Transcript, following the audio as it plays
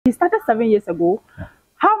He started 7 years ago.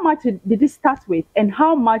 How much did he start with, and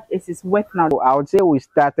how much is his worth now? I would say we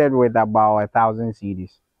started with about 1,000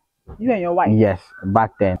 CDs. You and your wife? Yes,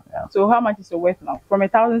 back then. Yeah. So how much is your worth now? From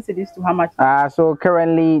 1,000 CDs to how much? So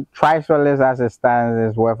currently, Tri-Solace as it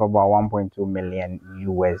stands is worth about 1.2 million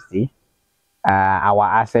USD. Our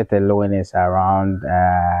asset alone is around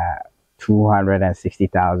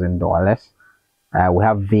 $260,000. We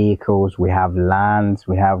have vehicles, we have lands,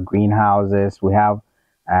 we have greenhouses, we have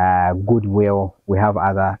goodwill, we have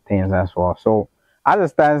other things as well. So as it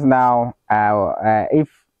stands now, if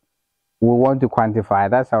we want to quantify,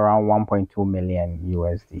 that's around 1.2 million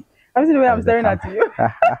USD. I'm the way I'm staring at you.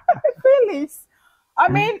 Phyllis, I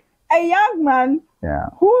mean, a young man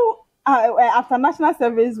who after national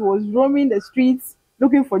service was roaming the streets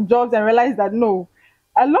looking for jobs and realized that no,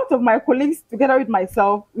 a lot of my colleagues together with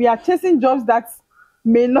myself, we are chasing jobs that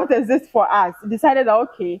may not exist for us. He decided that,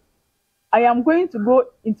 okay, I am going to go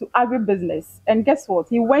into agribusiness. And guess what?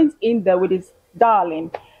 He went in there with his darling.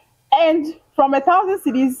 And from 1,000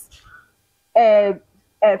 cities, where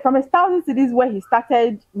he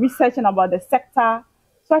started researching about the sector,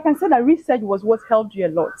 so I can say that research was what helped you a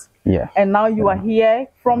lot. Yeah. And now you are here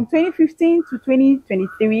from 2015 to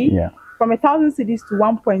 2023. Yeah. From 1,000 cities to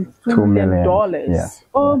 $1.2 million. Yes.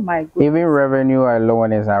 Oh my goodness. Even revenue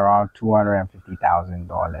alone is around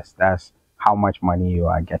 $250,000. That's how much money you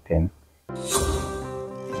are getting.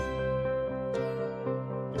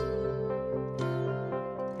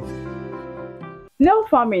 Snail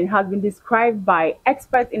farming has been described by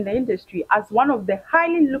experts in the industry as one of the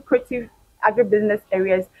highly lucrative agribusiness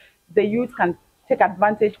areas the youth can take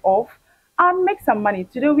advantage of and make some money.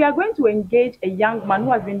 Today, we are going to engage a young man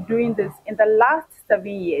who has been doing this in the last 7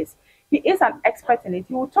 years. He is an expert in it.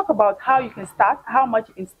 He will talk about how you can start, how much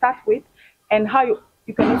you can start with, and how you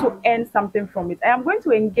can also earn something from it. I am going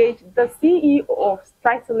to engage the CEO of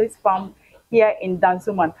Tri-Solace Farm here in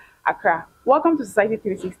Dansoman, Accra. Welcome to Society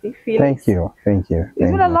 360, Felix. Thank you. Thank you. It's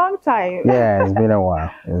been a long time. Yeah, it's been a while.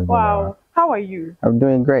 Wow. How are you? I'm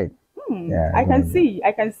doing great. Yeah, I can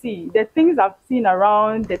see the things I've seen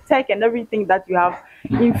around, the tech and everything that you have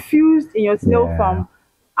infused in your snail farm.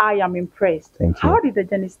 I am impressed. Thank you. How did the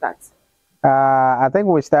journey start? I think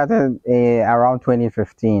we started around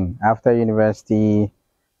 2015. After university,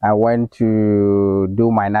 I went to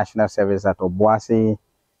do my national service at Obuasi,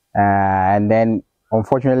 and then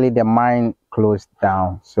unfortunately the mine closed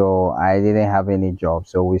down, so I didn't have any job.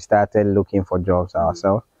 So we started looking for jobs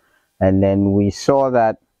ourselves, and then we saw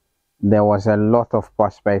that there was a lot of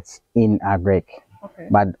prospects in agric,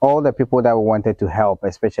 but all the people that we wanted to help,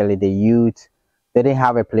 especially the youth, they didn't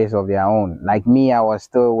have a place of their own. Like me, I was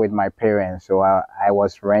still with my parents, so I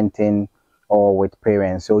was renting or with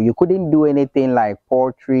parents. So you couldn't do anything like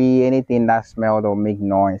poultry, anything that smelled or make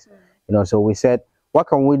noise, you know. So we said, what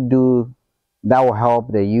can we do that will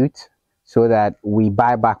help the youth so that we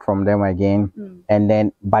buy back from them again, and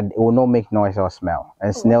then, but it will not make noise or smell.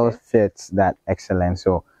 And Snail fits that excellent.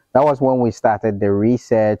 So that was when we started the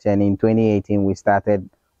research, and in 2018 we started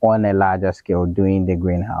on a larger scale doing the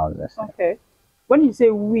greenhouses. Okay. When you say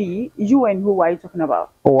we, you and who are you talking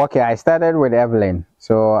about? Oh, okay. I started with Evelyn.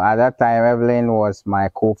 So at that time, Evelyn was my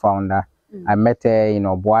co-founder. I met her in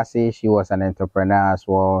Obuasi. She was an entrepreneur as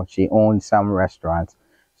well. She owned some restaurants.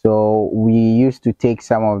 So we used to take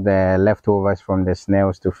some of the leftovers from the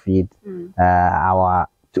snails to feed from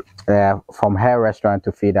her restaurant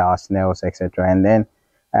to feed our snails, etc. And then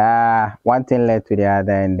one thing led to the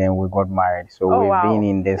other, and then we got married. So we've been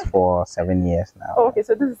in this for 7 years now. Oh, okay,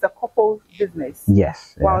 so this is a couple business.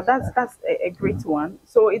 Yes. Wow, that's a great one.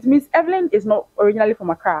 So it means Evelyn is not originally from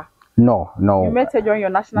Accra. No. You met her during your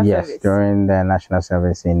national service? Yes, during the national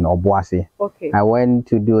service in Obuasi. Okay. I went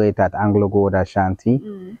to do it at Anglo Gold Ashanti,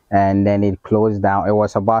 and then it closed down. It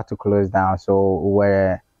was about to close down, so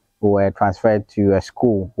we were transferred to a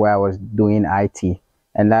school where I was doing IT.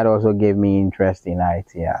 And that also gave me interest in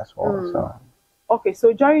IT as well. So, okay,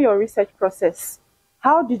 so during your research process,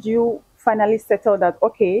 how did you finally settle that,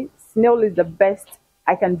 okay, Snail is the best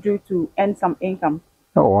I can do to earn some income?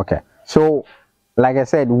 Oh, okay. So, like I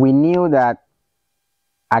said, we knew that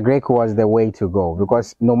agric was the way to go,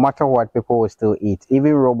 because no matter what, people will still eat.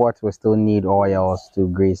 Even robots will still need oils to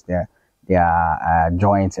grease their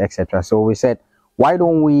joints, etc. So we said, why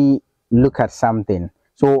don't we look at something?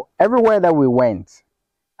 So everywhere that we went,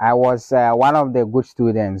 I was one of the good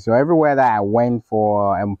students. So everywhere that I went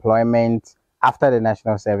for employment after the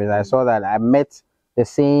national service, I saw that I met the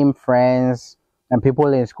same friends and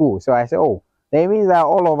people in school. So I said, oh, that means that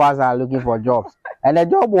all of us are looking for jobs. And the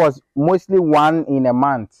job was mostly one in a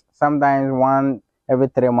month, sometimes one every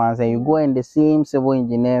 3 months. And you go, and the same civil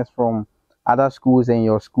engineers from other schools and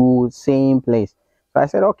your school, same place. So I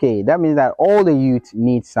said, okay, that means that all the youth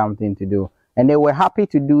need something to do. And they were happy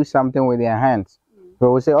to do something with their hands.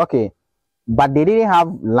 So we say, okay, but they didn't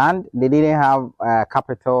have land, they didn't have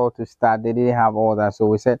capital to start, they didn't have all that. So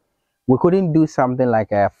we said, we couldn't do something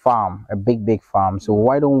like a farm, a big farm. So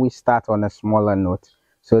why don't we start on a smaller note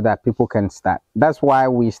so that people can start? That's why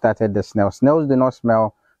we started the snail. Snails do not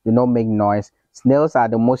smell, do not make noise. Snails are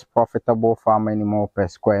the most profitable farm animal per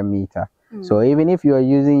square meter. So even if you are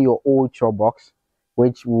using your old chop box,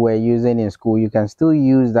 which we were using in school, you can still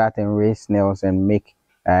use that and raise snails and make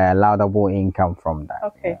laudable income from that.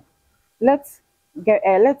 Okay, let's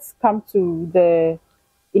come to the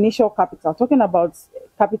initial capital. Talking about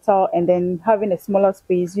capital and then having a smaller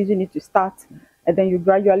space, using it to start, and then you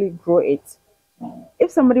gradually grow it.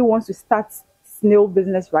 If somebody wants to start snail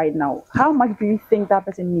business right now, how much do you think that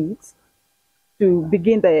person needs to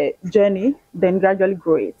begin the journey, then gradually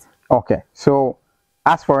grow it? Okay, so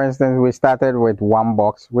as for instance, we started with one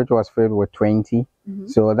box, which was filled with 20.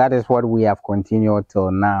 So that is what we have continued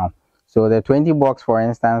till now. So the 20 box, for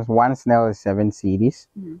instance, one snail is 7 cedis.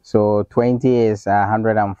 So 20 is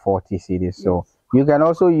 140 cedis. So you can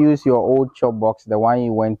also use your old chop box, the one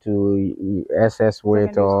you went to SS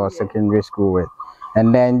with or secondary school with,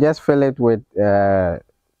 and then just fill it with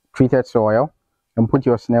treated soil and put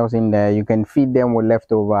your snails in there. You can feed them with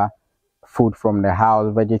leftover food from the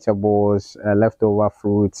house, vegetables, leftover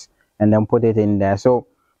fruits, and then put it in there. So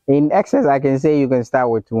in excess, I can say you can start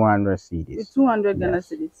with 200 cedis. With 200 Ghana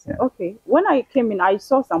cedis. Yes. Okay. When I came in, I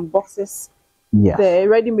saw some boxes. Yes. The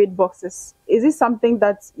ready-made boxes. Is this something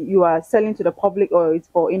that you are selling to the public or it's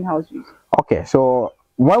for in-house use? Okay. So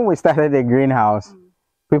when we started the greenhouse,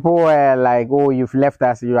 people were like, "Oh, you've left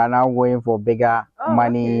us. You are now going for bigger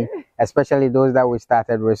money," especially those that we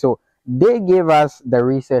started with. So they gave us the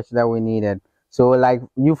research that we needed. So like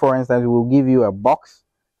you, for instance, we'll give you a box,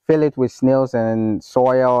 fill it with snails and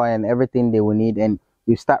soil and everything they will need, and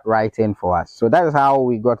you start writing for us. So that is how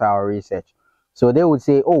we got our research. So they would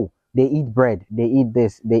say, oh, they eat bread, they eat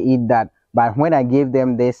this, they eat that. But when I gave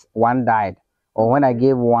them this, one died. Or when I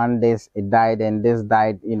gave one this, it died, and this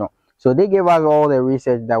died, you know. So they gave us all the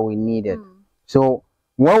research that we needed. So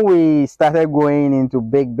when we started going into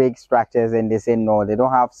big structures and they say no, they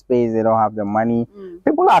don't have space, they don't have the money,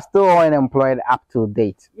 people are still unemployed up to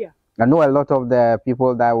date. I know a lot of the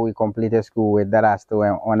people that we completed school with that are still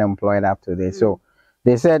unemployed up to date. So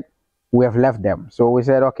they said we have left them. So we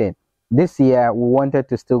said, okay, this year we wanted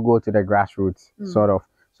to still go to the grassroots sort of.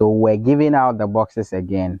 So we're giving out the boxes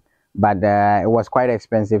again, but it was quite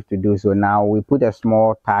expensive to do. So now we put a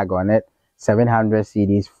small tag on it, 700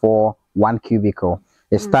 cedis for 1 cubicle.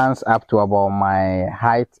 It stands up to about my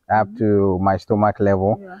height, up to my stomach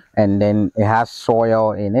level, and then it has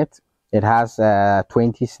soil in it. It has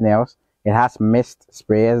 20 snails. It has mist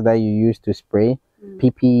sprayers that you use to spray,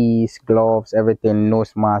 PPEs, gloves, everything,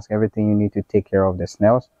 nose mask, everything you need to take care of the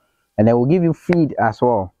snails. And then we'll give you feed as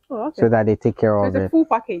well, so that they take care of it. It's a full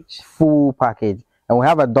package. Full package. And we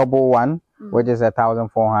have a double one, which is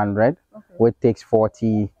 1,400, which takes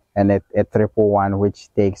 40, and a triple one,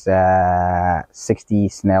 which takes 60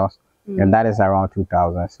 snails. And that is around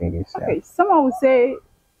 2,000 cedis. Okay, someone would say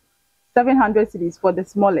 700 cedis for the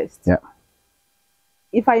smallest. Yeah.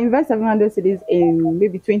 If I invest 700 cedis in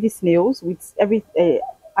maybe 20 snails with every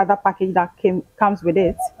other package that comes with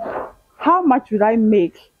it, how much would I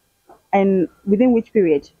make and within which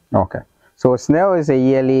period? Okay. So snail is a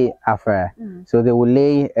yearly affair. So they will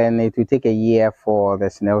lay and it will take a year for the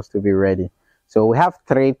snails to be ready. So we have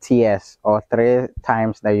 3 tiers or 3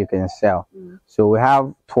 times that you can sell. So we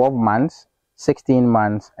have 12 months, 16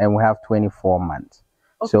 months, and we have 24 months.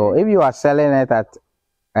 So if you are selling it at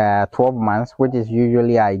 12 months, which is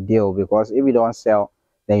usually ideal, because if you don't sell,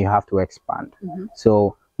 then you have to expand.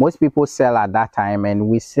 So most people sell at that time, and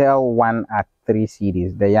we sell one at 3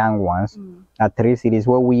 cedis, the young ones at 3 cedis,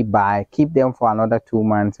 where we buy, keep them for another 2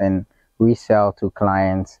 months and resell to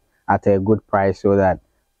clients at a good price, so that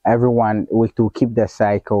everyone to keep the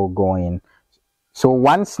cycle going. So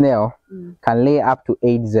one snail can lay up to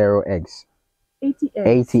 80 eggs. 80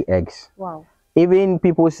 eggs. 80 eggs. Wow. Even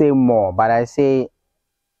people say more, but I say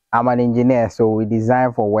I'm an engineer, so we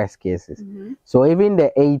design for worst cases. So even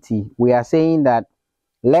the 80, we are saying that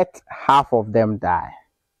let half of them die.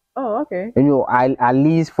 Oh, okay. You know, at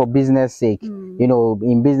least for business sake, you know,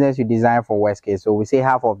 in business you design for worst case. So we say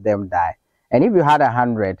half of them die. And if you had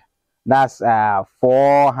 100, that's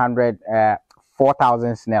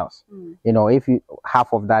 4,000 snails. You know, if you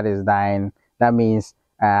half of that is dying, that means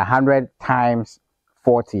 100 times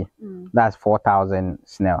 40, that's 4,000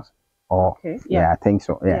 snails. Oh, okay. Yeah, I think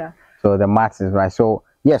so. Yeah. So the maths is right. So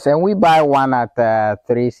Yes, and we buy one at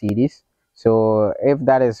 3 CDs. So if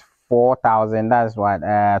that is 4,000, that's what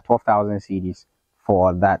 12,000 CDs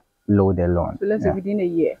for that load alone. So let's say Yeah. within a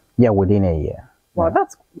year. Yeah, within a year. Wow, Yeah.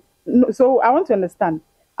 that's no, so I want to understand.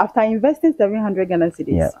 After investing 700 Ghana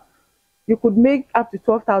cedis, Yeah. you could make up to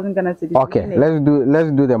 12,000 Ghana cedis. Okay,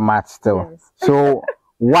 let's do the math still. Yes. So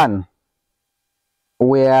one,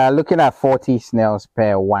 we are looking at 40 snails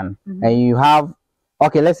per one, and you have,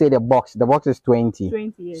 okay, let's say the box is 20.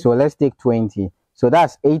 20 years. So let's take 20. So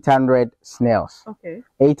that's 800 snails. Okay.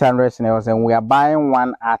 800 snails, and we are buying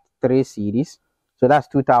one at 3 CDs. So that's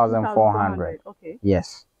 2,400. Okay.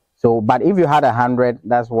 Yes. So, but if you had 100,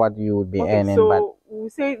 that's what you would be earning. So but we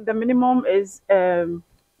say the minimum is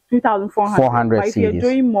 2,400. 400 But if you're CDs.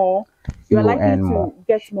 doing more, you're You likely earn to more.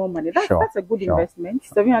 get more money. That's a good investment.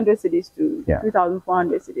 700 cedis to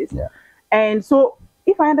 2,400 cedis. Yeah. And so,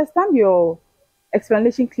 if I understand your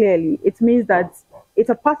explanation clearly, it means that it's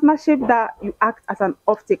a partnership that you act as an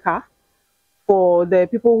off-taker for the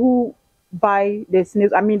people who buy the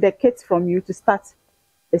snails. I mean, the kits from you to start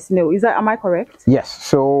the snail. Am I correct? Yes.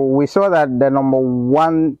 So we saw that the number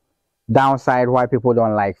one downside why people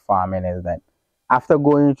don't like farming is that after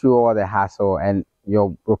going through all the hassle and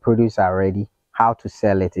your produce are ready, how to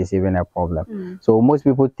sell it is even a problem. So most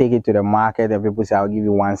people take it to the market and people say, I'll give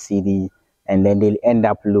you 1 CD, and then they'll end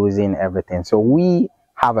up losing everything. So we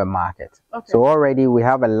have a market. Okay. So already we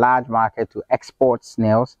have a large market to export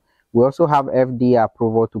snails. We also have FDA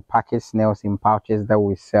approval to package snails in pouches that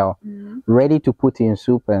we sell, ready to put in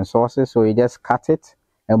soup and sauces. So you just cut it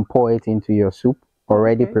and pour it into your soup,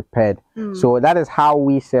 already prepared. So that is how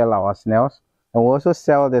we sell our snails. And we also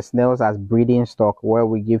sell the snails as breeding stock, where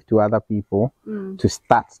we give to other people to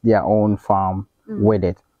start their own farm with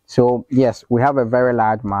it. So yes, we have a very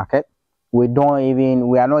large market. We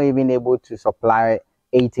are not even able to supply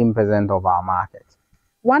 18% of our market.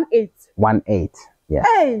 1/8. 1/8. Yeah.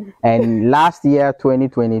 Hey. And last year,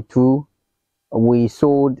 2022, we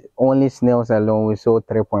sold only snails alone. We sold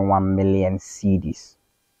 3.1 million CDs.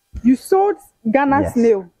 You sold Ghana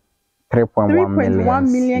snail. 3.1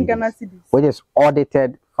 million Ghana cedis, which is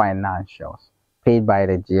audited financials paid by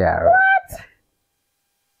the GRA. What?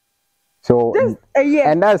 So just a year,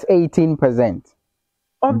 and that's 18%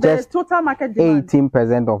 of the total market demand.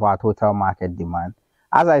 18% of our total market demand.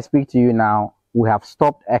 As I speak to you now, we have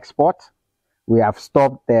stopped export. We have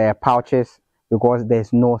stopped the pouches because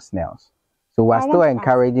there's no snails. So we're still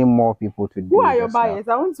encouraging more people to do. Who are your buyers?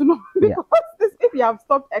 I want to know, because if you have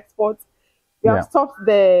stopped export, you have stopped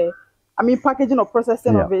the packaging or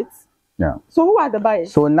processing of it. Yeah. So who are the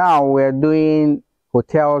buyers? So now we're doing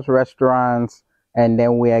hotels, restaurants, and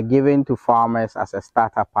then we are giving to farmers as a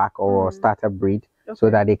starter pack or starter breed, so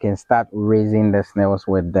that they can start raising the snails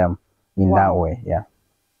with them in that way. Yeah.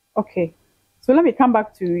 Okay. So let me come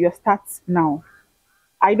back to your stats now.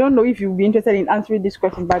 I don't know if you'll be interested in answering this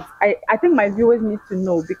question, but I think my viewers need to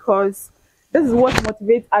know, because this is what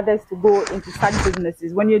motivates others to go into such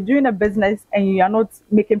businesses. When you're doing a business and you are not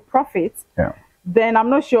making profits, then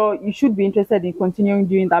I'm not sure you should be interested in continuing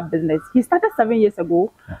doing that business. He started 7 years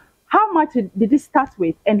ago. How much did he start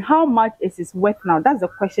with, and how much is his worth now? That's the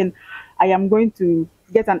question I am going to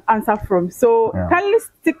get an answer from. So kindly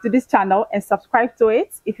stick to this channel and subscribe to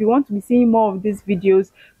it if you want to be seeing more of these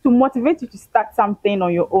videos to motivate you to start something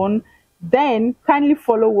on your own. Then kindly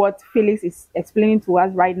follow what Felix is explaining to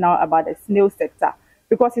us right now about the snail sector,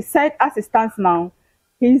 because he said as it stands now,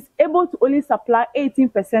 he's able to only supply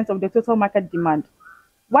 18% of the total market demand.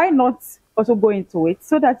 Why not also go into it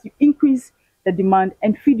so that you increase the demand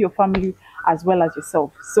and feed your family as well as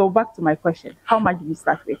yourself? So back to my question, how much did you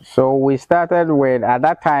start with? So we started with, at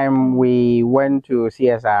that time we went to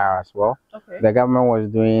CSR as well. The government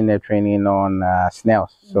was doing a training on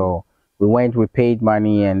snails. So we paid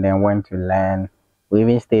money and then went to learn. We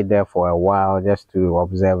even stayed there for a while just to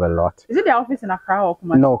observe a lot. Is it the office in Accra or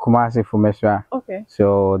Kumasi? No, Kumasi, Fumeswa. Okay.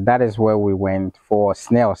 So that is where we went for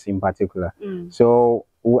snails in particular. So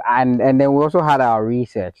and then we also had our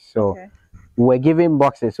research. So we're giving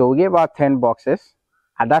boxes. So we gave out 10 boxes.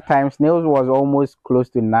 At that time, snails was almost close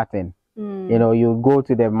to nothing. You know, you go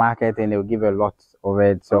to the market and they'll give a lot of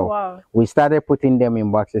it. So we started putting them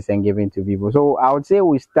in boxes and giving to people. So I would say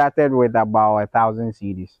we started with about 1,000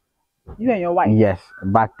 CDs. You and your wife? Yes,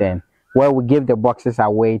 back then. Where we give the boxes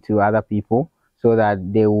away to other people so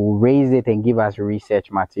that they will raise it and give us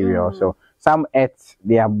research material. So some ate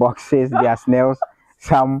their boxes, their snails.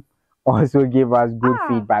 Some also give us good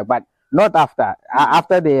feedback, but not after.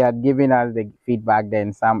 After they had given us the feedback,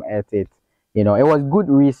 then some ate it. You know, it was good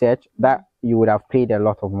research that you would have paid a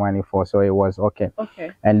lot of money for, so it was okay.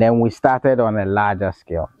 Okay. And then we started on a larger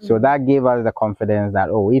scale. So that gave us the confidence that,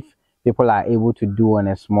 oh, if people are able to do on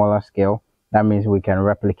a smaller scale, that means we can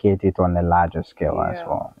replicate it on a larger scale as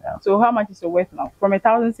well. Yeah. So how much is your worth now? From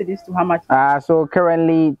 1,000 cities to how much? So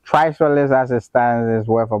currently, Trisolis as it stands is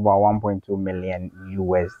worth about 1.2 million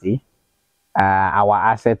USD. Our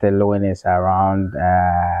asset alone is around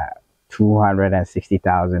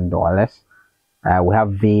 $260,000. We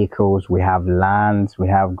have vehicles, we have lands, we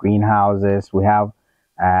have greenhouses, we have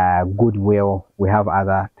goodwill, we have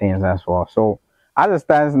other things as well. So as it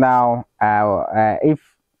stands now, if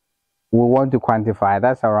we want to quantify,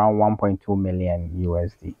 that's around 1.2 million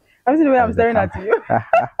USD. I'm seeing the way I'm staring at you.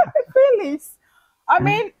 Phyllis, I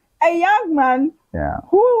mean, a young man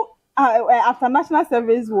who, after national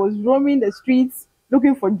service, was roaming the streets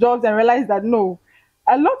looking for jobs and realized that no,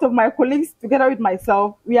 a lot of my colleagues, together with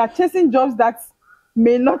myself, we are chasing jobs that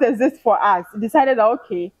may not exist for us. He decided that,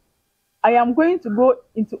 okay, I am going to go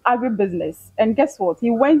into agribusiness. And guess what?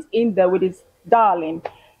 He went in there with his darling.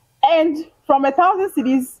 And from 1,000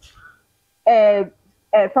 cities, where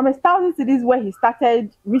he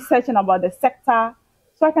started researching about the sector.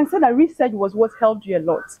 So I can say that research was what helped you a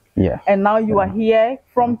lot. Yeah. And now you are here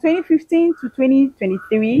from 2015 to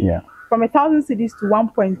 2023. Yeah. From 1,000 cities to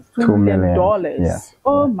 $1.2 million. Yes.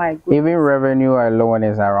 Oh my goodness. Even revenue alone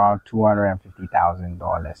is around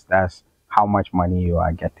 $250,000. That's how much money you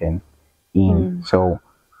are getting in. So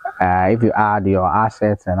if you add your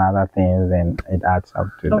assets and other things, then it adds up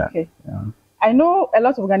to that. Yeah. I know a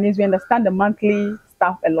lot of Ghanaians, we understand the monthly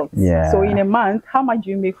stuff a lot. Yeah. So in a month, how much do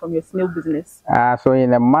you make from your snail business? So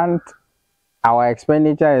in a month, our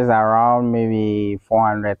expenditure is around maybe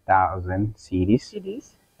 400,000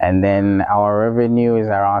 cedis. And then our revenue is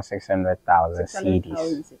around 600,000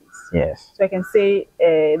 cedis. Yes. So I can say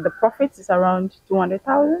the profit is around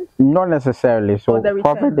 200,000? Not necessarily. So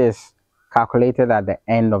profit is calculated at the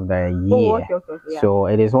end of the year. Oh, okay, yeah. So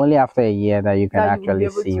it is only after a year that you can actually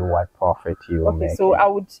see what profit you will make. So I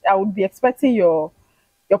would be expecting your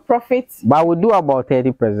profit. But we do about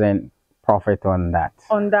 30% profit on that.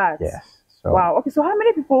 On that? Yes. So, wow. Okay. So how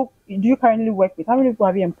many people do you currently work with? How many people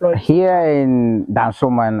have you employed? Here in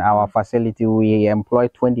Dansoman, our facility, we employ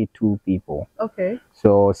 22 people. Okay.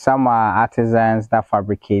 So some are artisans that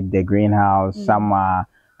fabricate the greenhouse. Some are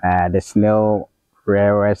the snail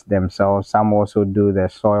rearers themselves. Some also do the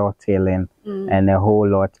soil tilling and a whole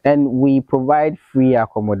lot. And we provide free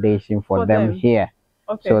accommodation for them here.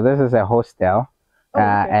 Okay. So this is a hostel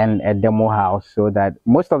and a demo house, so that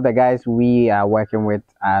most of the guys we are working with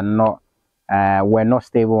are not were not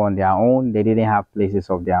stable on their own. They didn't have places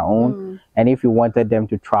of their own. And if you wanted them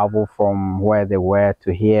to travel from where they were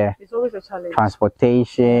to here, it's always a challenge.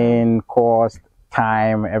 Transportation, cost,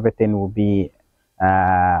 time, everything will be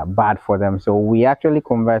bad for them. So we actually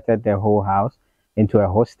converted the whole house into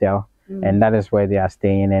a hostel, and that is where they are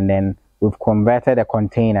staying. And then we've converted a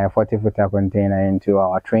container, a 40-footer container, into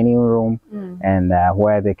our training room, and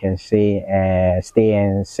where they can stay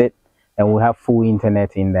and sit. And we have full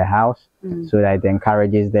internet in the house, so that it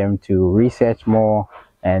encourages them to research more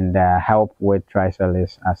and help with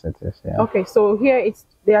Trisolis assets. Yeah. Okay, so here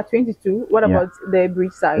there are 22. What about the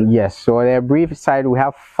brief side? Yes, so the brief side, we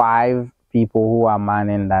have 5 people who are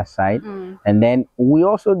manning that side, and then we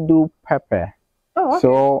also do pepper. Oh, okay.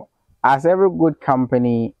 So as every good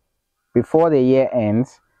company, before the year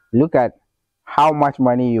ends, look at how much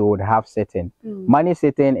money you would have sitting. Money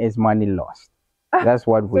sitting is money lost. That's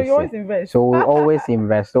what we say. So you always invest. So we always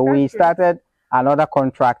invest. So we started another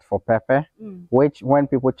contract for pepper, which when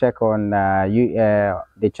people check on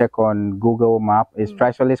they check on Google Map, is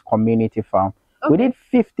Trisolis Community Farm. We did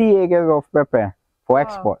 50 acres of pepper for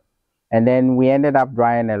export, and then we ended up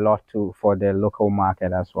drying a lot too for the local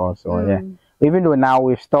market as well. So yeah, even though now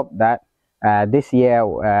we've stopped that, this year,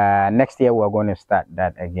 next year we're going to start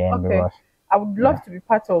that again. Because I would love to be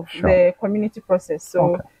part of the community process.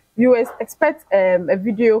 So viewers, expect a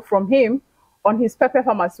video from him on his pepper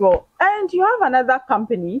farm as well. And you have another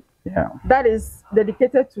company that is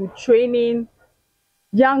dedicated to training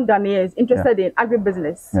young Ghanaians interested in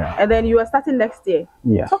agribusiness. And then you are starting next year.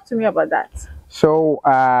 Talk to me about that. So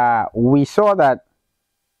we saw that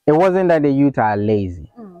it wasn't that the youth are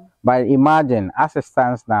lazy, but imagine, as it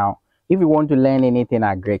stands now, if you want to learn anything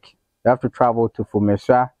agric, you have to travel to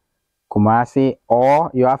Fumeswa, Kumasi,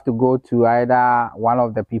 or you have to go to either one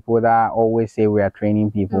of the people that always say we are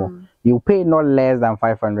training people. You pay not less than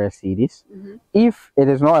 500 cedis. If it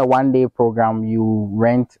is not a one-day program, you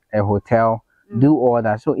rent a hotel, do all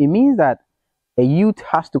that. So it means that a youth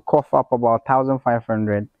has to cough up about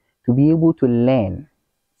 1,500 to be able to learn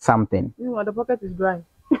something. You know, the pocket is dry.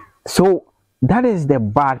 So that is the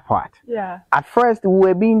bad part. Yeah. At first, we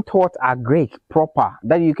were being taught agric proper,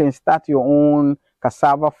 that you can start your own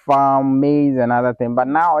cassava farm, maize, and other thing. But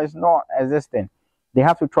now it's not existing. They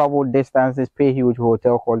have to travel distances, pay huge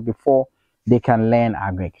hotel costs before they can learn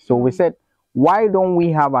agric. So we said, why don't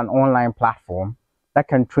we have an online platform that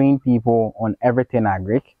can train people on everything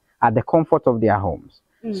agric at the comfort of their homes?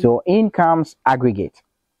 So in comes Aggregate.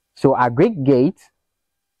 So Aggregate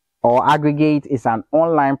is an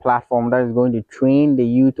online platform that is going to train the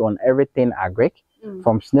youth on everything agric,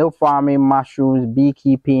 from snail farming, mushrooms,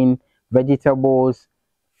 beekeeping, vegetables,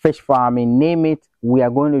 fish farming, name it. We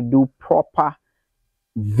are going to do proper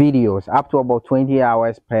videos up to about 20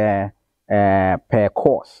 hours per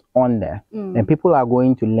course on there, and people are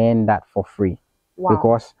going to learn that for free. Wow.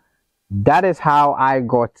 Because that is how I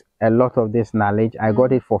got a lot of this knowledge. I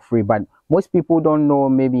got it for free, but most people don't know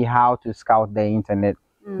maybe how to scout the internet,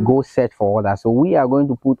 go search for all that. So we are going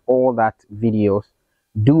to put all that videos,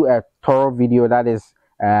 do a thorough video that is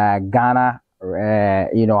Ghana,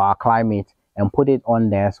 our climate, and put it on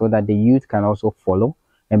there so that the youth can also follow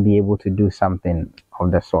and be able to do something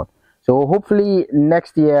of the sort. So hopefully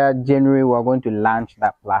next year, January, we're going to launch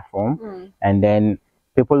that platform, and then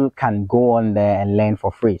people can go on there and learn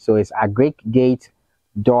for free. So it's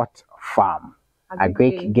agricgate.farm.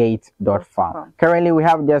 Agricgate.farm. Currently, we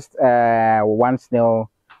have just one snail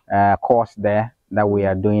course there that we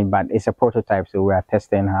are doing, but it's a prototype, so we are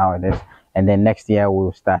testing how it is. And then next year,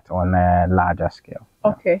 we'll start on a larger scale.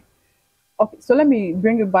 Okay. Okay, so let me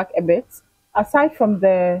bring you back a bit. Aside from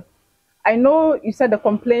I know you said the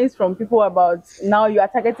complaints from people about now you are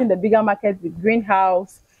targeting the bigger market with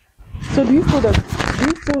greenhouse. So do you still do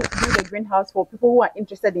the greenhouse for people who are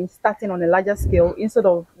interested in starting on a larger scale instead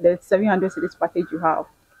of the 700 cities package you have?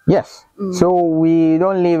 Yes. So we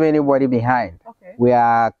don't leave anybody behind. Okay. We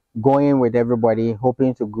are going with everybody,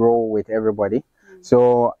 hoping to grow with everybody.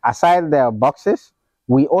 So aside the boxes,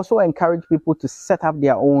 we also encourage people to set up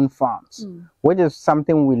their own farms, which is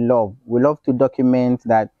something we love. We love to document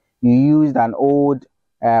that you used an old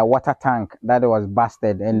water tank that was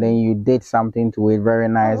busted, and then you did something to it very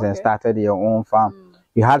nice and started your own farm.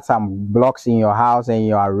 You had some blocks in your house and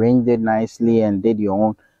you arranged it nicely and did your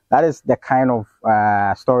own. That is the kind of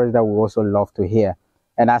stories that we also love to hear.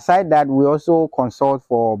 And aside that, we also consult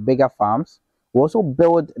for bigger farms. We also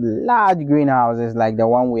build large greenhouses like the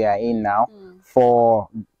one we are in now for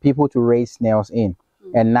people to raise snails in.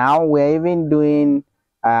 And now we're even doing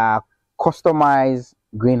customized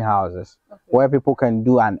greenhouses where people can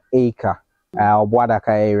do an acre of Wadaka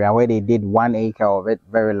area where they did 1 acre of it,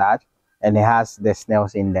 very large, and it has the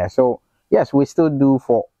snails in there. So yes, we still do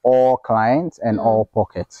for all clients and all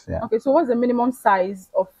pockets. Yeah. Okay, so what's the minimum size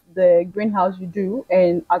of the greenhouse you do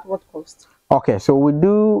and at what cost? Okay, so we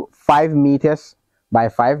do 5 meters by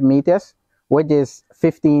 5 meters, which is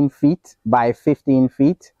 15 feet by 15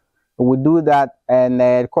 feet. We do that, and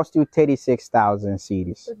it costs you 36,000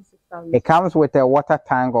 cedis. 36,000. It comes with a water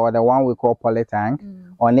tank, or the one we call poly tank,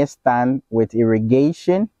 on a stand with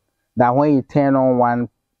irrigation. That when you turn on one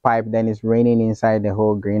pipe, then it's raining inside the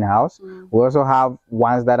whole greenhouse. We also have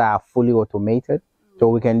ones that are fully automated, so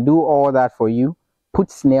we can do all that for you. Put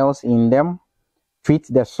snails in them, treat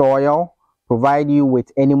the soil, provide you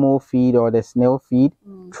with animal feed or the snail feed,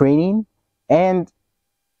 training, and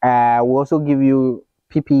we also give you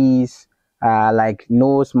PPEs like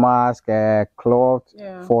nose mask, cloth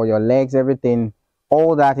for your legs, everything.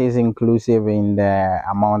 All that is inclusive in the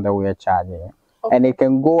amount that we are charging. Okay. And it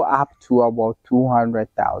can go up to about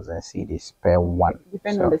 200,000 cedis per one.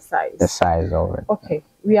 Depending on the size. The size of it. Okay.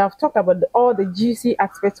 We have talked about all the juicy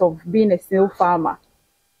aspects of being a snail farmer.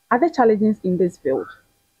 Are there challenges in this field?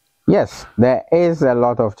 Yes, there is a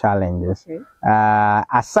lot of challenges. Okay.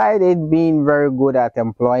 Aside it being very good at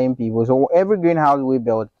employing people, so every greenhouse we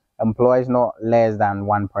build employs not less than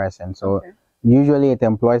one person. So usually it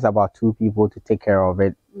employs about 2 people to take care of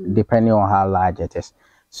it, depending on how large it is.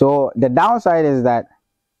 So the downside is that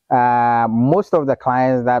most of the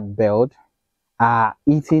clients that build are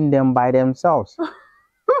eating them by themselves.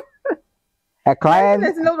 A client,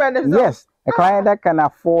 yes, a client that can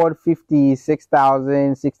afford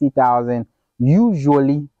 56,000, 60,000,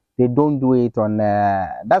 usually they don't do it on.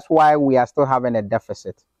 That's why we are still having a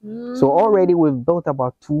deficit. So already we've built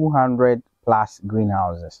about 200 plus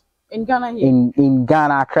greenhouses in Ghana. Here? In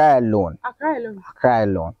Ghana, Accra alone. Accra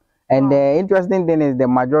alone. And the interesting thing is the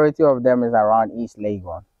majority of them is around East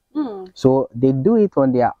Legon. So they do it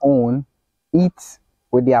on their own, eat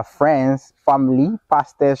with their friends, family,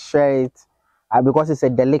 pastors, share it. Because it's a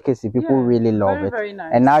delicacy, people really love it. Very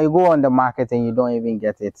nice. And now you go on the market and you don't even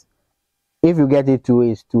get it If you get it too,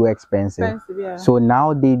 it's too expensive. Yeah. So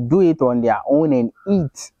now they do it on their own and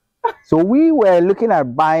eat. So we were looking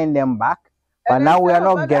at buying them back, but And now then we are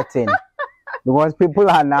sell, not getting because people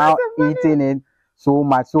are now eating it so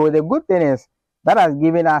much. So the good thing is that has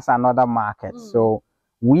given us another market. So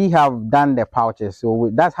we have done the pouches.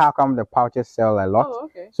 So that's how come the pouches sell a lot. Oh,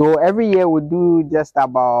 okay. So every year we do just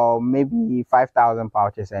about maybe 5,000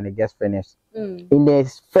 pouches and it gets finished. In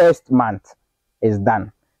the first month, it's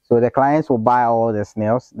done. So the clients will buy all the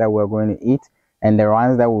snails that we're going to eat, and the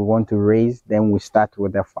ones that we want to raise, then we start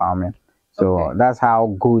with the farming. So that's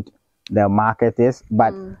how good the market is.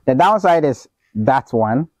 But the downside is that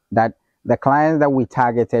one, that the clients that we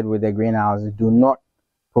targeted with the greenhouses do not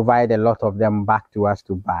provide a lot of them back to us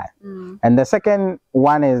to buy. And the second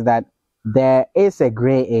one is that there is a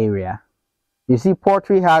gray area. You see,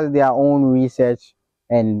 poultry has their own research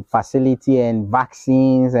and facility and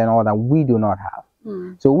vaccines and all that we do not have.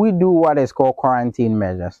 So we do what is called quarantine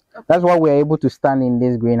measures. That's why we're able to stand in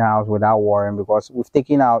this greenhouse without worrying, because we've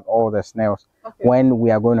taken out all the snails. When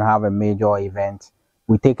we are going to have a major event,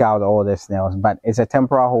 we take out all the snails, but it's a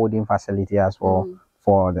temporary holding facility as well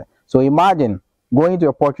for the. So imagine going to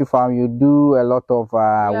a poultry farm, you do a lot of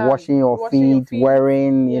washing your feet,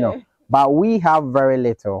 wearing, you know, but we have very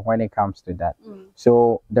little when it comes to that.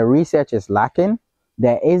 So the research is lacking.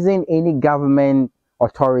 There isn't any government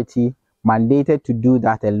authority mandated to do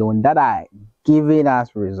that alone that are giving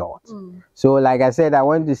us results. So like I said, I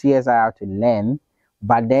went to CSIR to learn,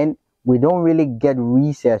 but then we don't really get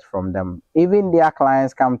research from them. Even their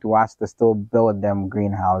clients come to us to still build them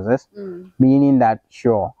greenhouses, meaning that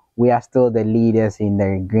sure, we are still the leaders in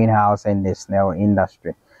the greenhouse and the snail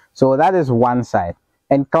industry. So that is one side.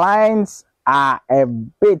 And clients are a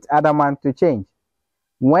bit adamant to change.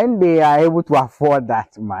 When they are able to afford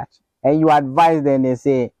that much, and you advise them, they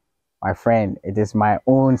say, my friend, it is my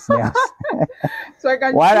own snails. So I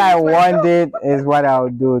can what I wanted is what I'll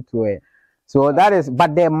do to it. So that is,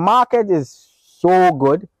 but the market is so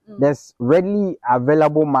good. There's readily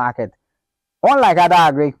available market. Unlike other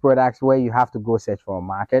agri products where you have to go search for a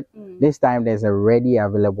market, this time there's a ready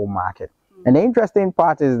available market. And the interesting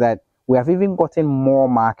part is that we have even gotten more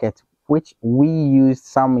market, which we use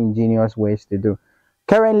some ingenious ways to do.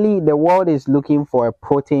 Currently, the world is looking for a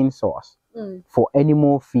protein source for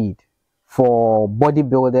animal feed, for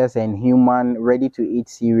bodybuilders and human ready-to-eat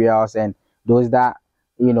cereals, and those that,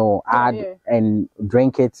 you know, add and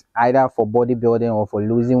drink it either for bodybuilding or for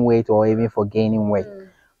losing weight or even for gaining weight.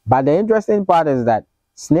 But the interesting part is that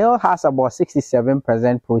snail has about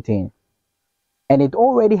 67% protein, and it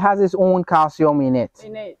already has its own calcium in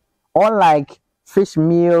it. Unlike fish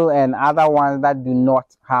meal and other ones that do not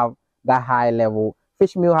have that high level,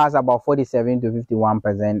 fish meal has about 47 to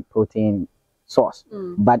 51% protein source.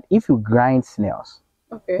 But if you grind snails,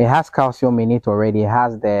 it has calcium in it already. It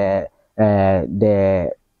has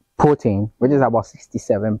the protein, which is about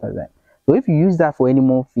 67%. So if you use that for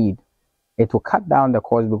animal feed, it will cut down the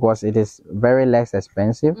cost because it is very less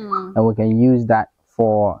expensive, and we can use that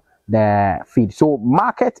for the feed. So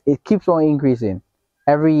market, it keeps on increasing.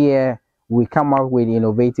 Every year we come up with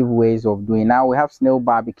innovative ways of doing. Now we have snail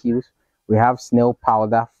barbecues, we have snail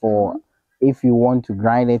powder for if you want to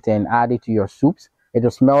grind it and add it to your soups. It will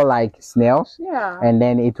smell like snails, and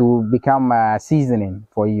then it will become seasoning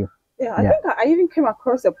for you. I think I even came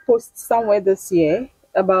across a post somewhere this year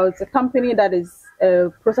about a company that is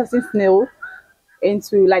processing snail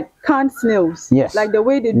into like canned snails. Like the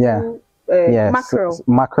way they do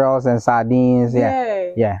mackerels and sardines.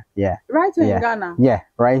 Right in Ghana.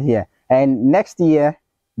 Right here. And next year,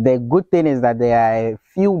 the good thing is that there are a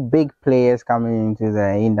few big players coming into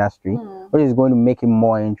the industry, which is going to make it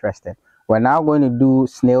more interesting. We're now going to do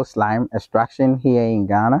snail slime extraction here in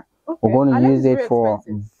Ghana. We're going to use it for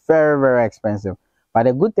very, very expensive. But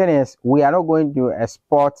the good thing is we are not going to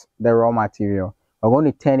export the raw material. We're going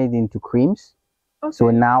to turn it into creams.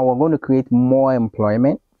 So now we're going to create more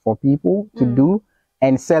employment for people to do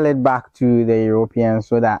and sell it back to the Europeans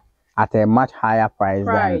so that at a much higher price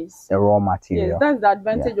than the raw material. That's the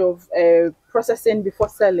advantage of processing before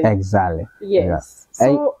selling. Exactly.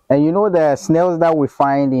 So, and you know the snails that we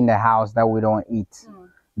find in the house that we don't eat,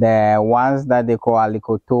 the ones that they call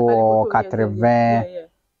alicoto or quatre-vingts,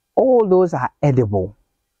 all those are edible.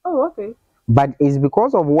 But it's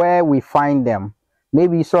because of where we find them.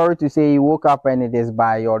 Maybe, sorry to say, you woke up and it is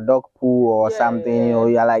by your dog poo or something, you know,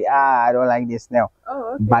 you're like, I don't like this snail.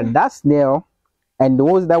 But that snail and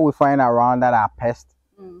those that we find around that are pests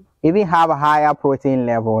even have higher protein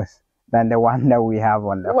levels than the one that we have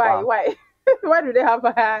on the farm. Why? Why do they have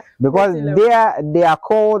a higher? Because they are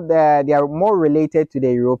called, they are more related to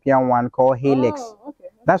the European one called Helix.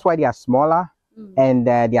 That's why they are smaller and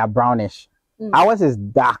they are brownish. Ours is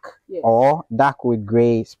dark, Yes. or dark with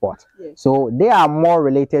gray spot. Yes. So they are more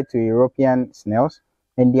related to European snails,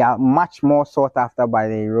 and they are much more sought after by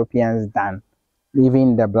the Europeans than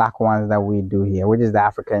even the black ones that we do here, which is the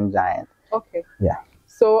African giant. Okay. Yeah.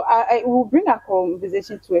 So I will bring our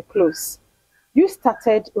conversation to a close. You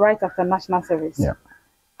started right after national service. Yeah.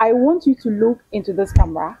 I want you to look into this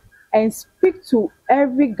camera and speak to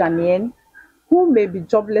every Ghanaian who may be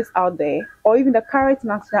jobless out there, or even the current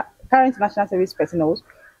national service personnel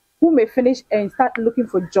who may finish and start looking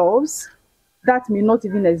for jobs that may not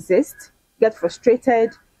even exist, get frustrated,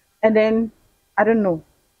 and then, I don't know,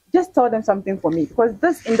 just tell them something for me. Because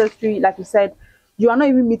this industry, like you said, you are not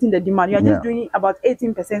even meeting the demand. You are just doing about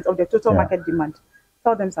 18% of the total market demand.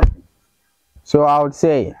 Tell them something. So I would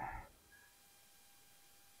say,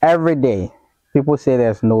 every day, people say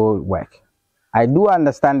there's no work. I do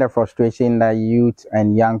understand the frustration that youth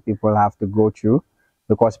and young people have to go through,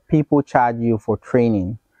 because people charge you for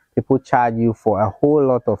training. People charge you for a whole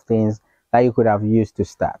lot of things that you could have used to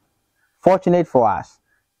start. Fortunate for us,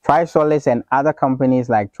 Trisolis and other companies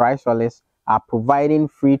like Trisolis are providing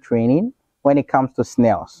free training when it comes to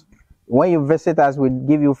snails. When you visit us, we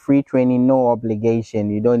give you free training, no obligation.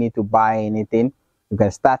 You don't need to buy anything. You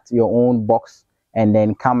can start your own box and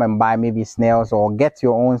then come and buy maybe snails, or get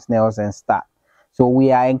your own snails and start. So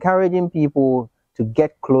we are encouraging people to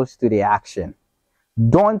get close to the action.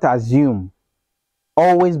 Don't assume.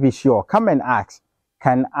 Always be sure. Come and ask,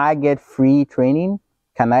 can I get free training?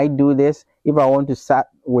 Can I do this? If I want to start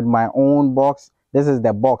with my own box, this is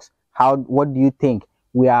the box. What do you think?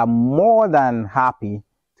 We are more than happy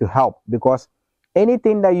to help, because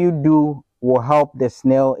anything that you do will help the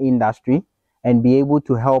snail industry and be able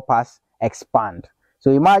to help us expand.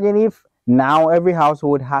 So imagine if now every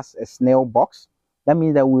household has a snail box. That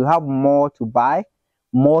means that we have more to buy,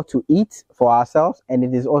 more to eat for ourselves, and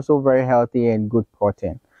it is also very healthy and good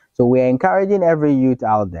protein. So we are encouraging every youth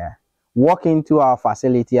out there, walk into our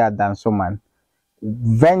facility at Dansoman,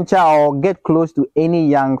 venture or get close to any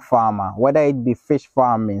young farmer, whether it be fish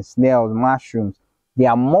farming, snails, mushrooms. They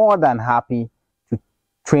are more than happy to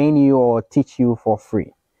train you or teach you for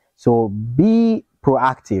free. So be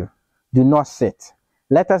proactive. Do not sit.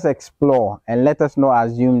 Let us explore, and let us not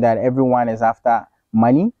assume that everyone is after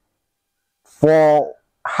money. For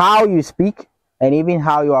how you speak and even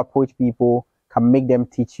how you approach people can make them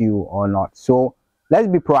teach you or not. So let's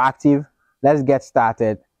be proactive. Let's get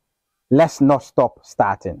started. Let's not stop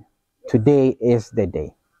starting. Today is the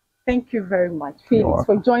day. Thank you very much, Felix,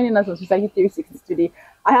 for joining us on Society 360 today.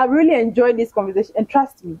 I have really enjoyed this conversation, and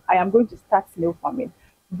trust me, I am going to start snail farming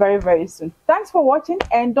very, very soon. Thanks for watching,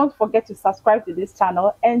 and don't forget to subscribe to this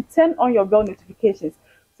channel and turn on your bell notifications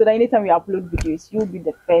so that anytime we upload videos, you'll be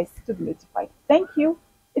the first to be notified. Thank you.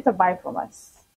 It's a bye from us.